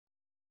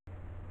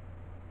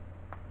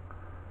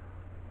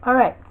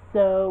Alright,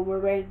 so we're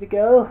ready to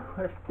go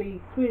with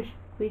the Swedish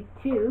League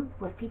 2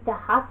 with Peter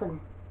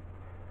Hassan.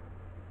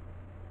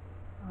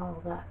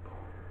 All that.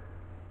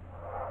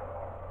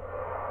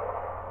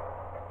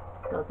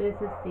 So this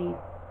is the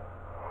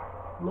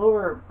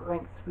lower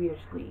ranked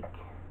Swedish League.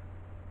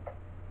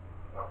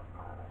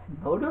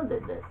 Modo's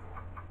in this.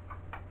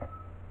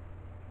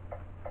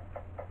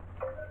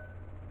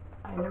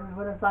 I never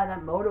would have thought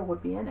that Modo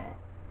would be in it.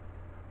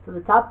 So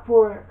the top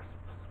four,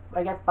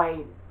 I guess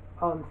by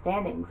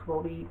standings,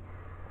 will be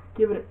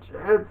given a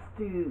chance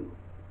to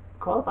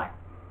qualify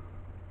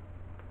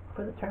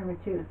for the tournament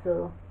too.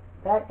 So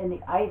that in the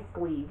Ice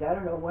League, I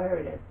don't know where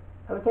it is.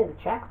 I would say the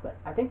Czechs, but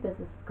I think this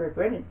is Great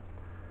Britain.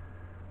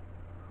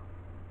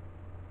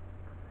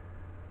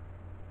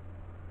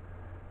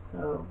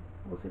 So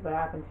we'll see what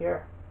happens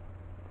here.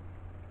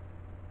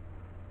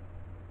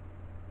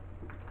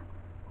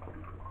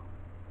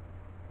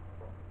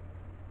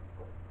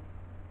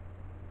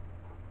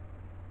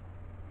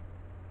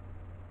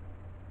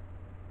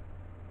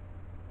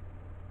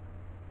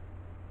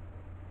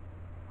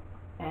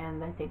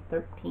 And I think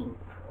 13th.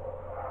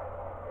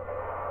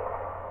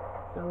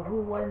 So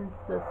who wins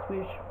the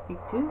Swedish League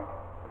 2?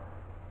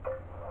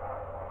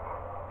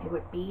 It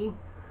would be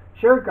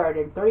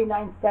Djurgården,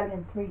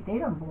 39-7-3. They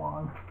don't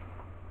belong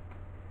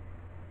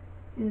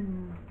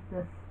in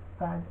this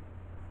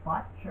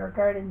spot.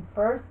 Djurgården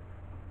first,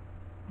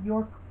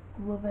 York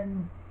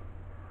Leuven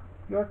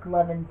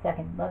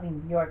second,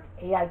 Levin York,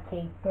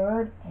 AIK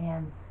third,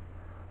 and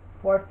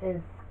fourth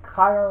is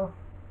Karls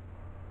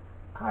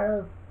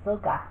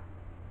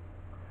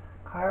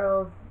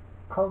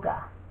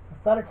Koga. The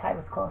Sutter tie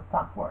was close,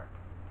 top four.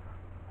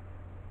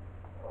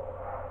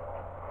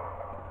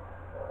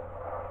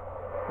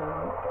 So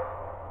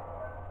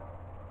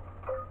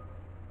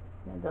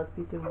yeah, those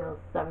between those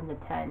 7 to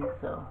 10.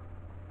 So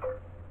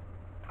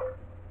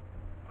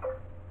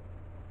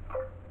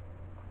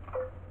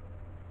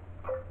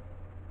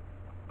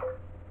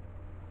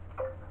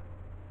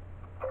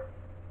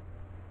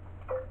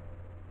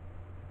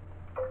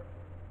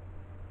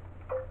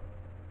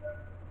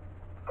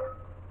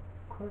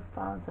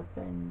quarterfinals have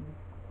been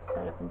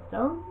set up in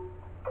stone.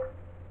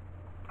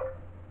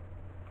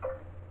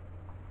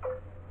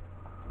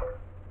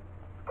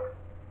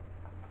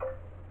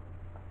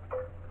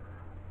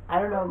 I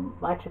don't know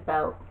much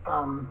about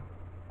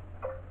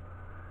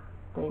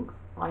things.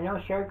 I know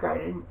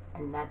Djurgården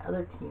and that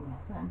other team.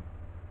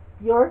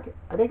 Bjork,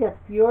 I think that's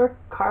Bjork,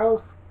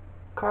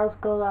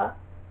 Karlskoga,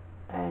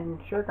 and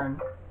Djurgården.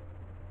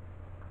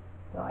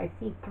 So I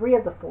see 3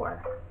 of the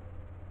 4.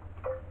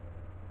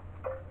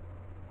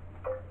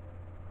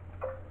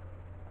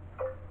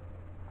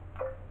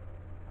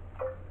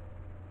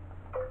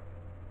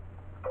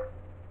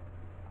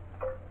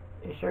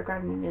 Is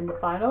Djurgården in the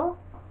final?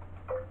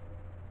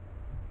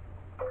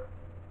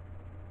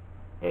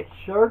 It's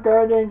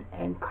Djurgården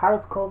and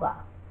Karlskoga.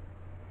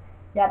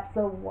 Yep,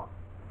 so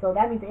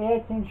that means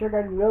AIK and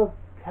Djurgården will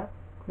have,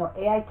 no,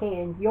 AIK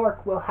and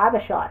York will have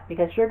a shot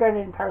because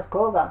Djurgården and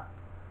Karlskoga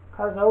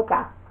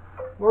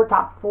were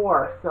top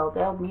 4, so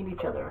they'll meet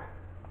each other.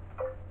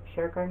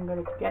 Djurgården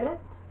going to get it?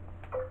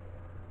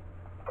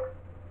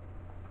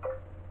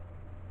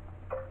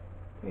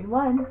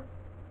 3-1.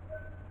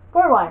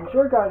 4-1.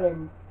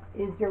 Djurgården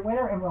is your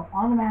winner and will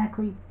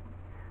automatically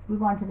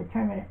move on to the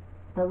tournament,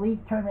 the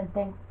league tournament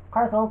thing.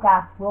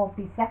 Karlskoga will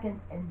be second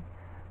and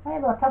might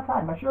have a tough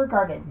time, but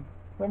Djurgården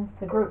wins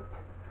the group.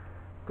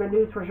 Good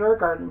news for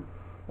Djurgården.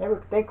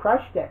 They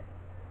crushed it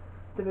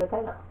to the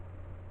title.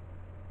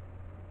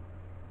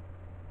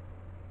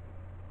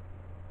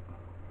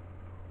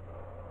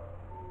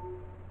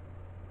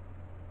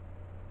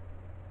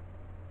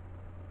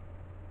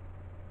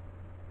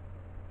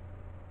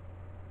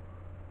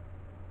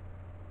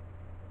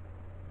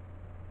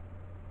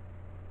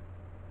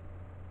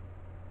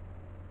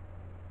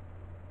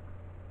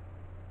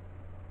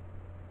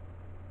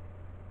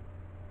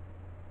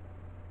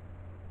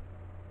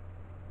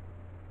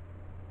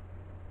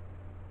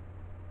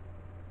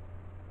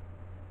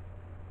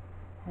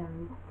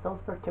 And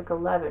Salzburg took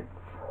 11th.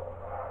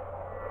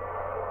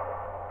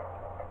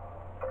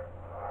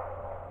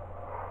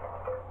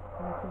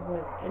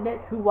 And then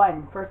who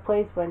won? First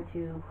place went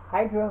to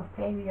Hydro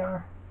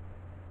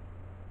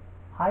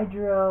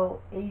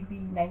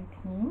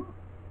AV19.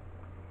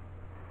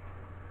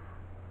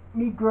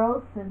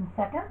 Migros in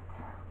second.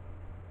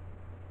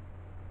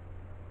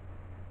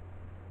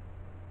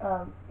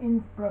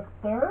 Innsbruck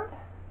third.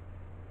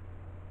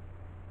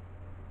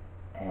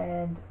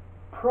 And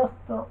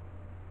Prosto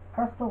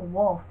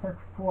Wolf took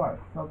 4th,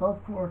 so those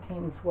 4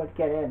 teams would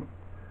get in.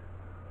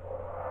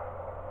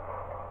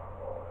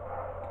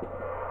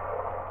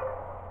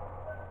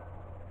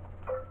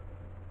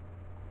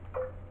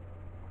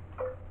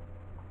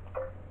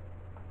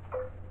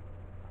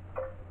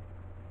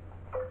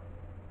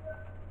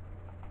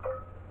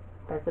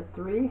 Best of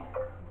 3?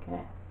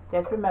 Okay.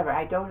 Just remember,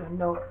 I don't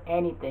know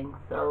anything,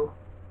 so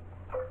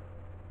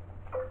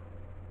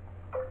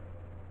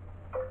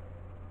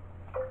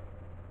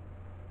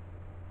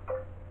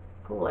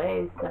Pool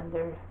A is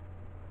under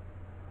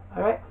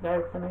Alright, we got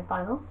our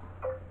semifinals.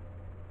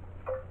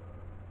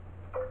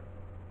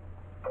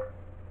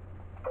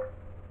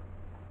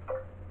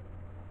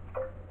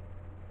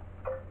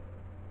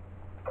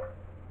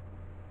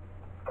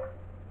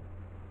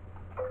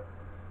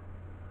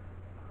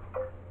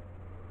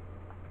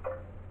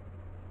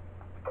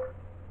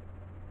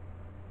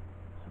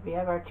 So we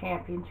have our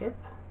championship.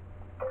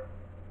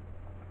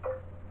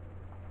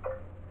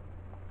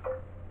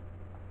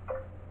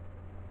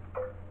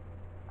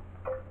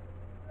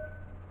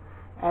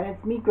 And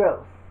it's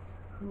Migros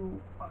who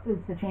is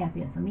the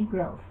champion. So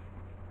Migros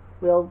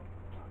will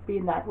be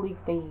in that league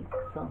thing.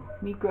 So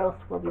Migros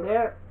will be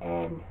there.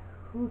 And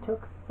who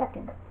took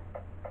second?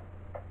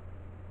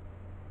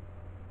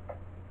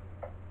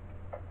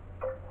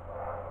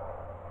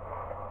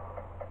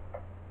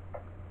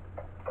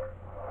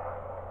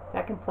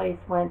 Second place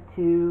went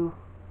to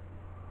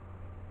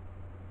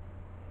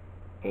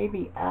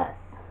ABS.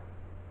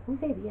 Who's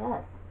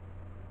ABS?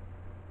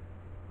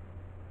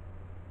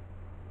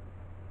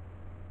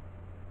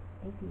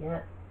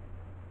 ABS.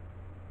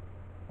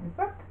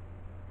 Innsbruck?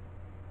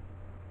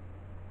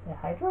 Is it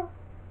Hydro?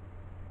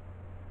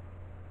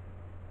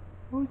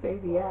 Who's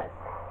ABS?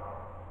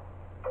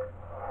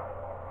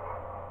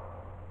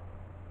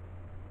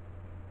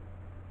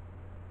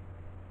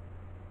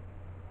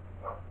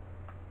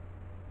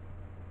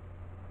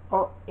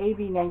 Oh,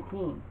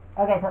 AB19.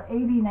 Okay, so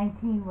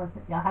AB19 was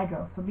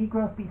Hydro. So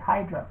Migros beat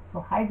Hydro. So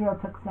Hydro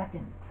took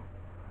second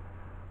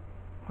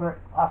for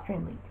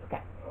Austrian League.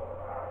 Okay.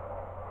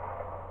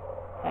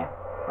 Okay,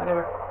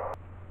 whatever.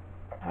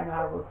 I don't know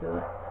how we'll do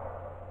it.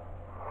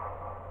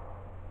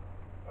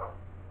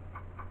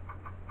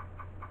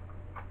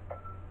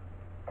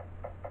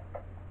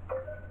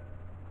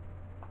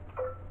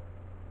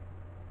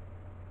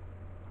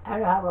 I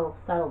don't know how we'll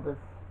settle this,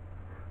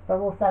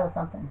 but we'll settle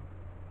something.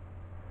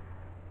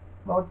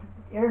 Well,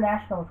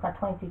 International's got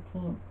 22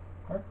 teams.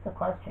 That's the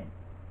question.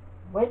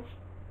 Which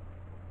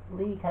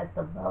league has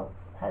the most,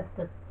 has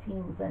the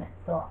teams in it?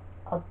 So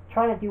I'll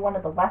try to do one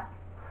of the less,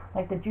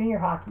 like the junior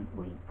hockey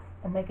leagues,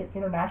 and make it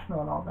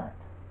international and all that.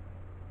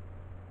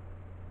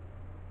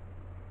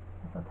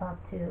 That's the top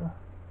two.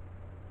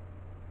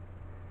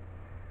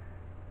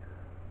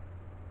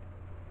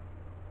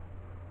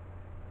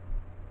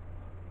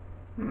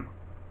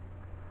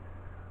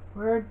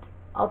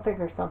 I'll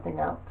figure something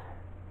out.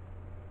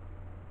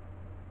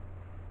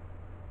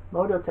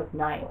 Modo took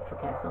 9th.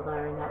 Okay, so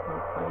they're in that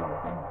little playing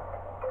thing.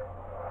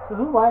 So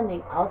who won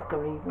the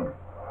Oscar even?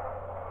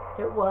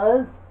 It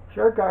was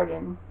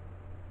Djurgården.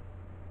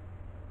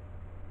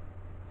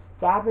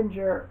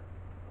 Stavanger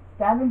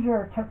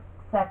took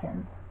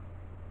second.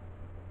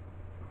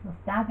 So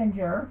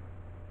Stavanger,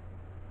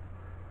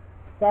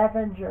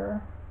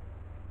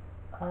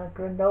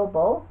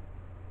 Grenoble,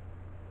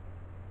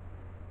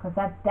 because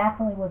that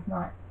definitely was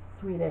not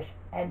Swedish.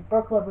 And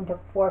Brooklyn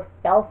took 4th.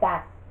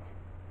 Belfast.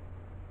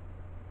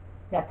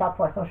 Yeah, top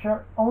 4. So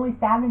sure, only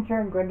Stavanger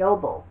and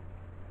Grenoble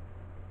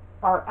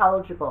are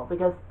eligible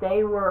because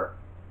they were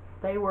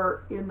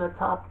in the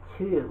top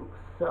 2.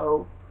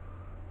 So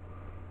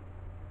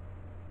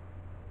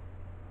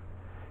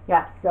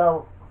yeah,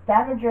 so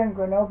Stavanger and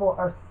Grenoble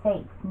are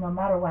safe no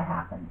matter what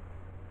happens.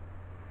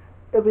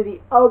 It'll be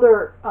the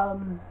other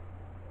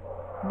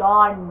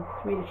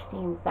non-Swedish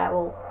teams that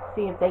will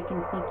see if they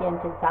can sneak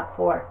into the top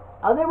 4.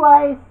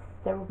 Otherwise,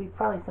 there will be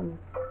probably some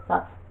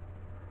stuff.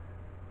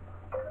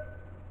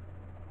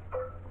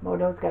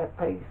 Modo's got to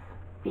play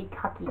speak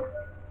hockey.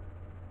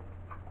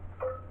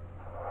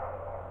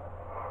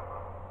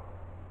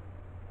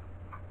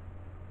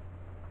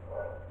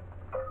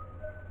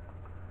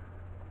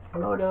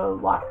 Modo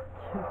lost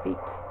 2 feet.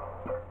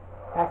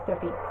 That's their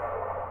feet.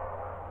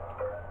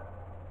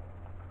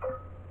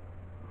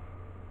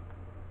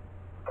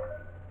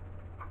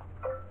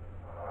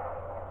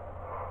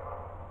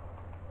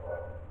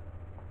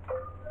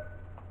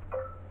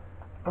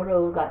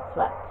 Modo got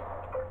swept.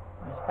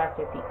 Where's past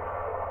their feet?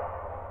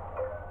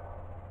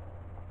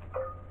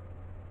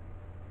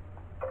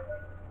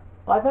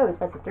 Oh, I thought it was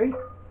best of 3.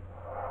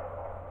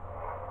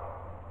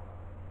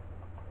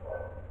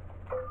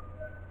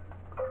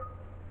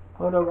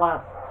 Modo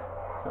lost,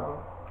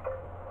 so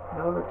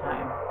in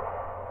overtime.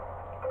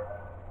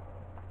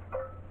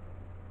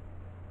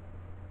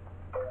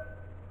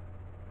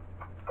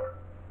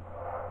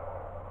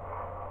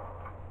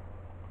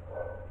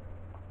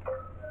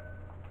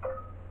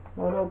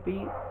 Modo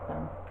beat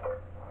them.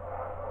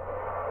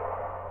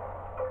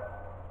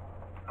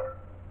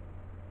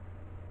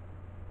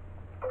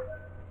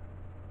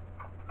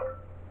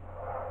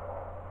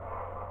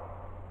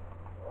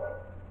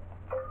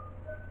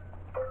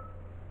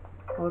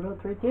 Modo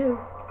 3-2.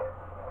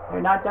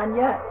 They're not done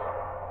yet.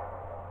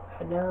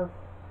 I know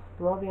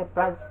Slovia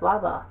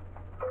Bratislava.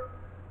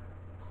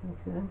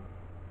 Okay.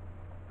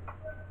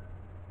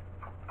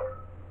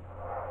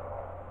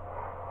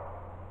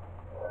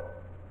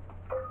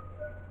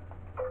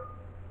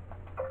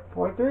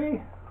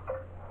 4-3.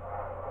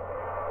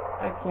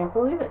 I can't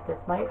believe it. This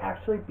might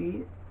actually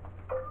be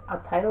a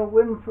title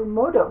win for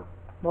Modo.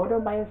 Modo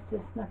might have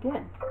just snuck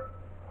in.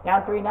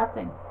 Down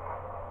 3-0.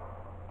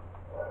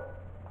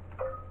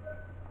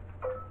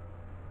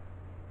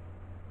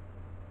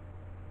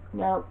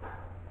 Nope.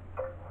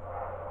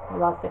 We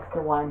lost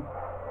 6-1.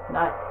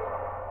 Nuts.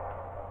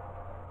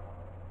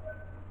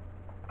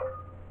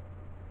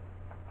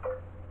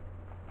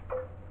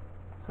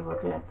 So we'll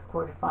get the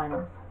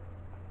quarterfinals.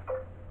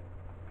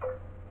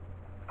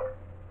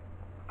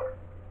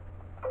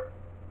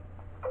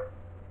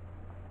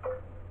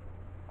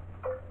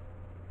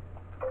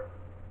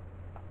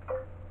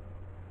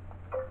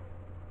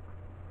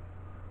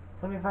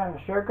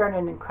 Semifinal,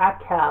 Sugargarden and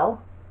Krakow.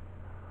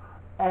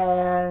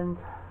 And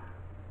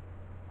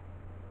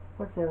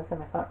what's the other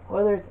semifinal?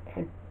 Oilers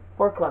and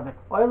Borkleben.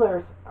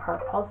 Oilers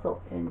are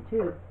also in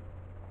too.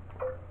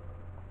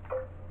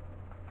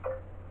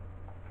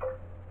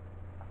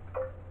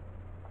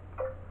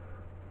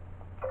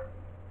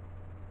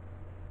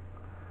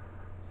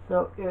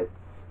 So it's,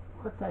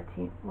 what's that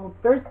team? Well,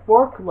 there's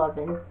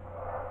Borkleben.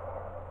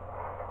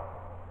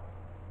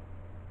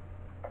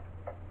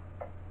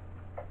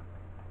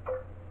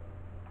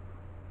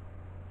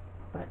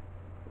 But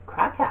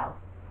Krakow.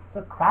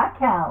 So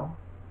Krakow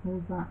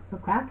is so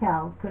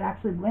Krakow could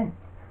actually win.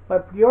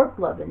 But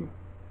Bjorkleben.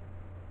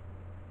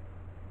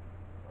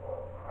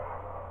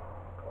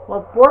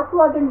 Well, if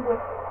Borkleben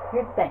wins,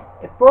 here's the thing.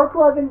 If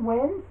Borkleben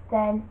wins,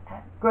 then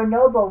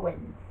Grenoble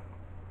wins.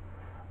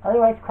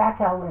 Otherwise,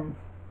 Krakow wins.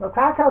 Well,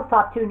 Krakow's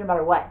top 2 no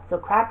matter what. So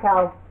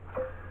Krakow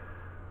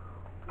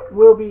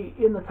will be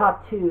in the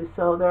top 2.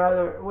 So their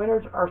other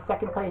winners are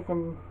second place,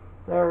 and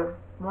their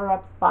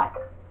runner-up spot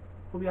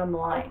will be on the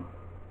line.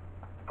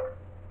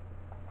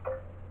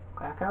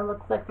 Krakow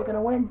looks like they're going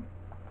to win.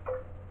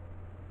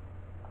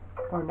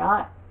 Or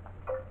not.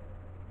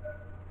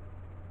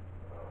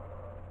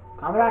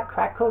 Comrade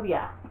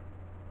Cracovia.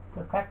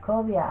 So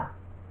Cracovia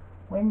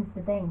wins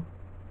the thing.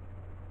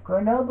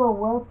 Grenoble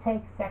will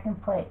take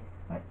second place.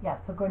 Right? Yeah,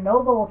 so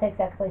Grenoble will take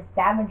second place.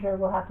 Stavanger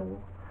will have to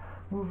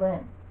move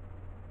in.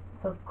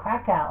 So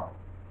Krakow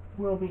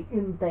will be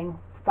in the thing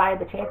by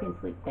the Champions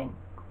League thing.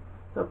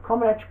 So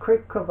Comrade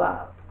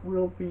Cracovia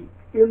will be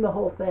in the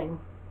whole thing.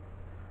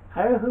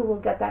 I don't know who will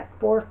get that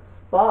 4th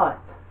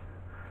spot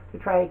to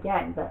try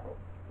again, but,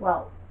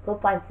 well, they'll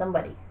find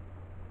somebody.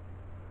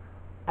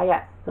 I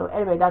guess. So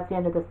anyway, that's the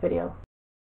end of this video.